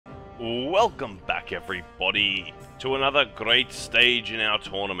Welcome back everybody to another great stage in our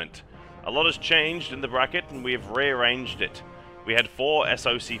tournament. A lot has changed in the bracket and we have rearranged it. We had 4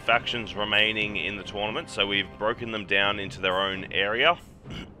 SOC factions remaining in the tournament, so we've broken them down into their own area.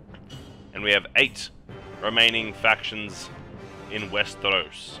 And we have 8 remaining factions in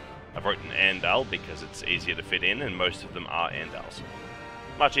Westeros. I've written Andal because it's easier to fit in and most of them are Andals.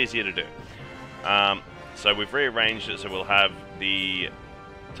 Much easier to do. So we've rearranged it so we'll have the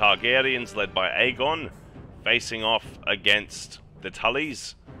Targaryens led by Aegon facing off against the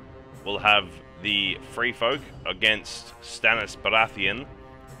Tullys. We'll have the Free Folk against Stannis Baratheon,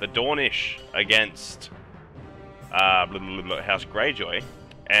 the Dornish against House Greyjoy,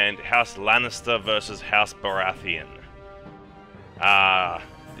 and House Lannister versus House Baratheon.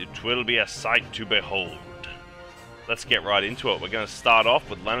 It will be a sight to behold. Let's get right into it. We're going to start off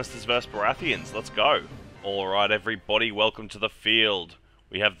with Lannisters versus Baratheons. Let's go. Alright everybody, welcome to the field.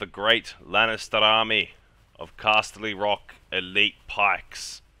 We have the great Lannister army of Casterly Rock elite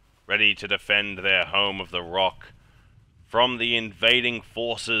pikes, ready to defend their home of the Rock from the invading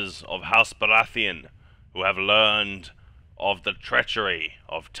forces of House Baratheon, who have learned of the treachery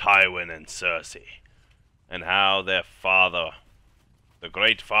of Tywin and Cersei, and how their father, the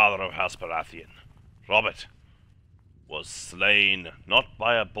great father of House Baratheon, Robert, was slain not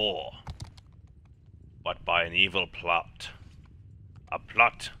by a boar, but by an evil plot. A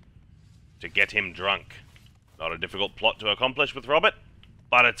plot to get him drunk. Not a difficult plot to accomplish with Robert,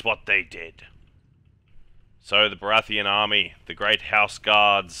 but it's what they did. So the Baratheon army, the great house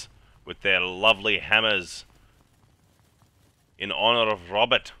guards, with their lovely hammers, in honor of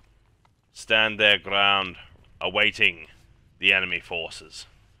Robert, stand their ground, awaiting the enemy forces.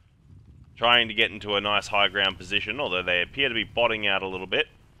 Trying to get into a nice high ground position, although they appear to be botting out a little bit.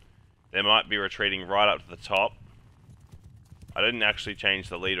 They might be retreating right up to the top. I didn't actually change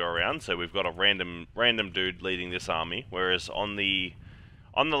the leader around, so we've got a random dude leading this army. Whereas on the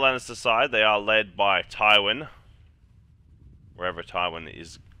Lannister side, they are led by Tywin, wherever Tywin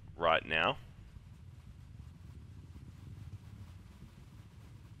is right now.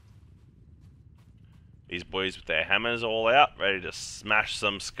 These boys with their hammers all out, ready to smash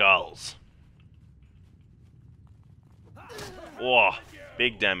some skulls. Whoa,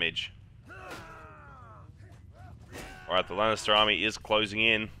 big damage. Alright, the Lannister army is closing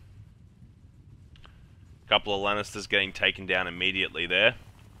in. A couple of Lannisters getting taken down immediately there.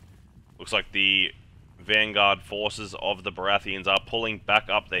 Looks like the vanguard forces of the Baratheons are pulling back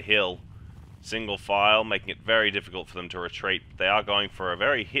up the hill. Single file, making it very difficult for them to retreat. They are going for a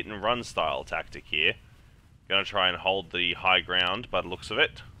very hit and run style tactic here. Gonna try and hold the high ground by the looks of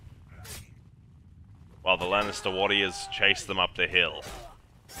it, while the Lannister warriors chase them up the hill.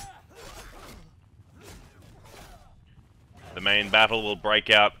 The main battle will break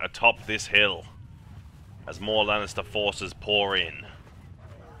out atop this hill as more Lannister forces pour in,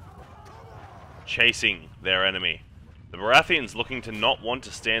 chasing their enemy. The Baratheons looking to not want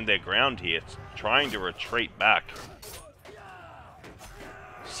to stand their ground here, trying to retreat back.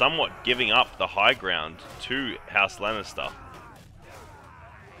 Somewhat giving up the high ground to House Lannister.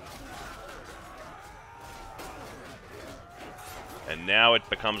 And now it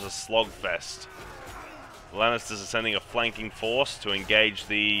becomes a slogfest. The Lannisters are sending a flanking force to engage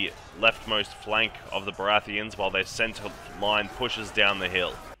the leftmost flank of the Baratheons while their center line pushes down the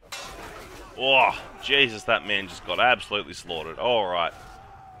hill. Oh, Jesus, that man just got absolutely slaughtered. Alright.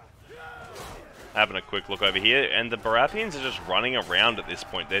 Having a quick look over here, and the Baratheons are just running around at this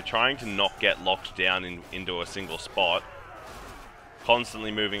point. They're trying to not get locked down into a single spot.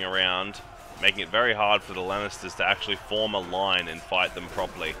 Constantly moving around, making it very hard for the Lannisters to actually form a line and fight them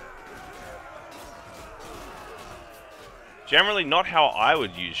properly. Generally not how I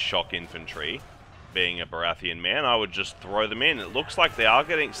would use shock infantry, being a Baratheon man. I would just throw them in. It looks like they are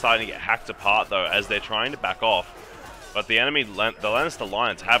starting to get hacked apart though, as they're trying to back off. But the Lannister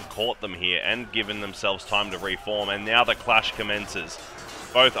Lions have caught them here and given themselves time to reform, and now the clash commences.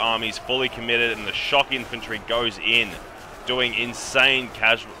 Both armies fully committed, and the shock infantry goes in, doing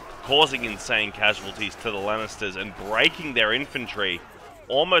causing insane casualties to the Lannisters and breaking their infantry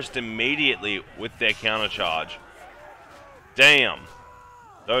almost immediately with their countercharge. Damn,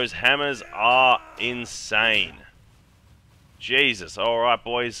 those hammers are insane. Jesus, alright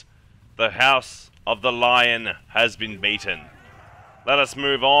boys, the House of the Lion has been beaten. Let us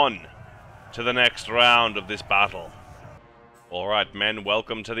move on to the next round of this battle. Alright men,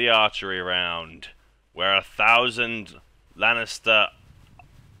 welcome to the archery round, where 1,000 Lannister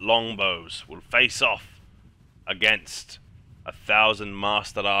longbows will face off against 1,000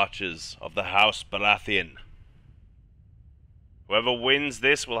 master archers of the House Baratheon, Whoever wins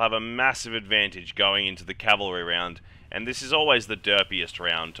this will have a massive advantage going into the cavalry round, and this is always the derpiest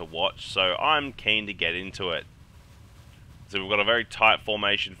round to watch, so I'm keen to get into it. So we've got a very tight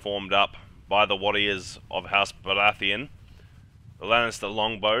formation formed up by the warriors of House Baratheon. The Lannister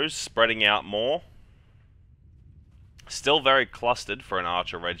longbows spreading out more. Still very clustered for an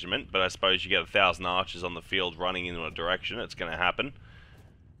archer regiment, but I suppose you get 1,000 archers on the field running in a direction, it's going to happen.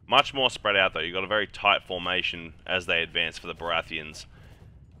 Much more spread out though, you've got a very tight formation as they advance for the Baratheons.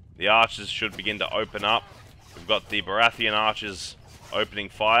 The archers should begin to open up. We've got the Baratheon archers opening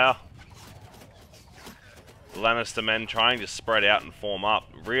fire. The Lannister men trying to spread out and form up.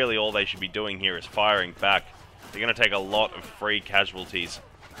 Really all they should be doing here is firing back. They're going to take a lot of free casualties.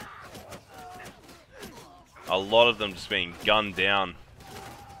 A lot of them just being gunned down.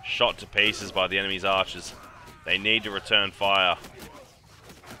 Shot to pieces by the enemy's archers. They need to return fire.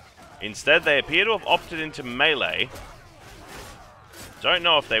 Instead, they appear to have opted into melee. Don't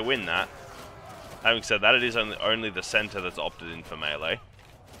know if they win that. Having said that, it is only the center that's opted in for melee.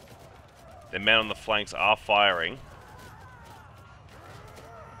 The men on the flanks are firing.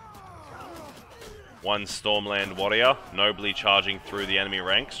 One Stormland warrior nobly charging through the enemy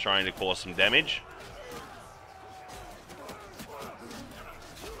ranks, trying to cause some damage.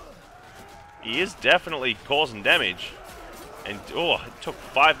 He is definitely causing damage. And, oh, it took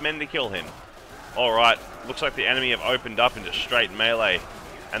 5 men to kill him. Alright, looks like the enemy have opened up into straight melee.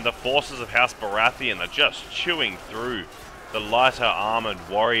 And the forces of House Baratheon are just chewing through the lighter armored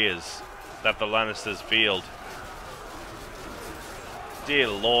warriors that the Lannisters field. Dear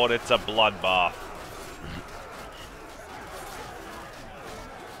Lord, it's a bloodbath.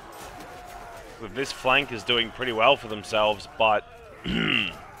 This flank is doing pretty well for themselves, but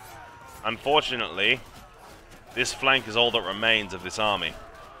unfortunately, this flank is all that remains of this army.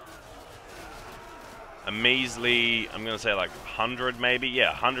 A measly, I'm going to say like 100 maybe? Yeah,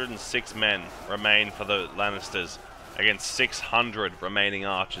 106 men remain for the Lannisters against 600 remaining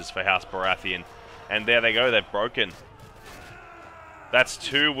archers for House Baratheon. And there they go, they've broken. That's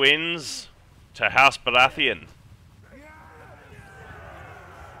 2 wins to House Baratheon.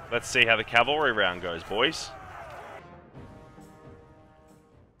 Let's see how the cavalry round goes, boys.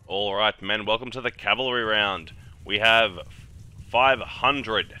 Alright, men, welcome to the cavalry round. We have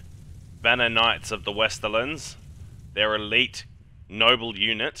 500 Banner Knights of the Westerlands, their elite noble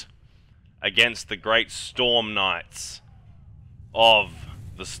unit, against the great Storm Knights of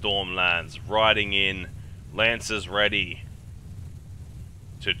the Stormlands, riding in, lances ready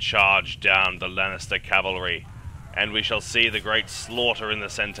to charge down the Lannister cavalry. And we shall see the great slaughter in the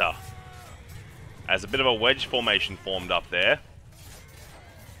center. As a bit of a wedge formation formed up there,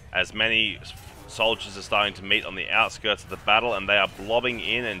 as many soldiers are starting to meet on the outskirts of the battle, and they are blobbing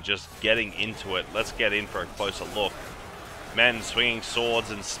in and just getting into it. Let's get in for a closer look. Men swinging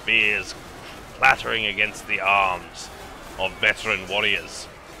swords and spears, clattering against the arms of veteran warriors.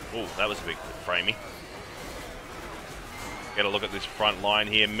 Ooh, that was a bit framey. Get a look at this front line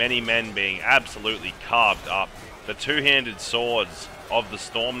here. Many men being absolutely carved up. The two-handed swords of the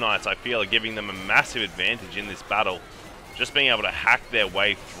Storm Knights, I feel, are giving them a massive advantage in this battle. Just being able to hack their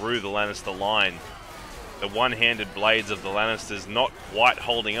way through the Lannister line. The one-handed blades of the Lannisters not quite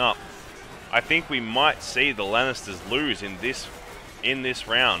holding up. I think we might see the Lannisters lose in this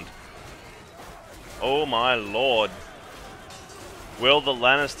round. Oh my lord. Will the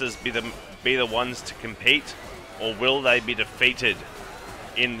Lannisters be the ones to compete, or will they be defeated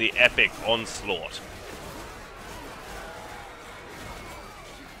in the epic onslaught?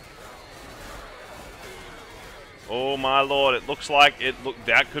 Oh my lord, it looks like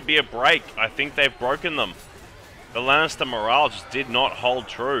that could be a break. I think they've broken them. The Lannister morale just did not hold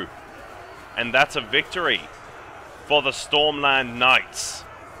true. And that's a victory for the Stormland Knights.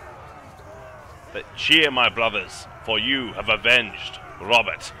 But cheer, my brothers, for you have avenged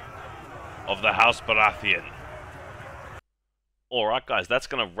Robert of the House Baratheon. Alright guys, that's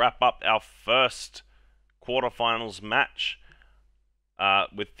going to wrap up our first quarterfinals match.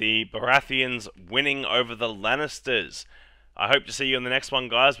 With the Baratheons winning over the Lannisters. I hope to see you in the next one,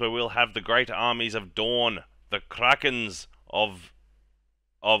 guys, where we'll have the great armies of Dawn, the Krakens of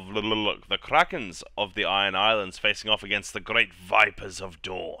the Iron Islands facing off against the great Vipers of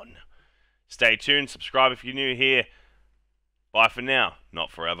Dawn. Stay tuned, subscribe if you're new here. Bye for now,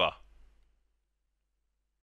 not forever.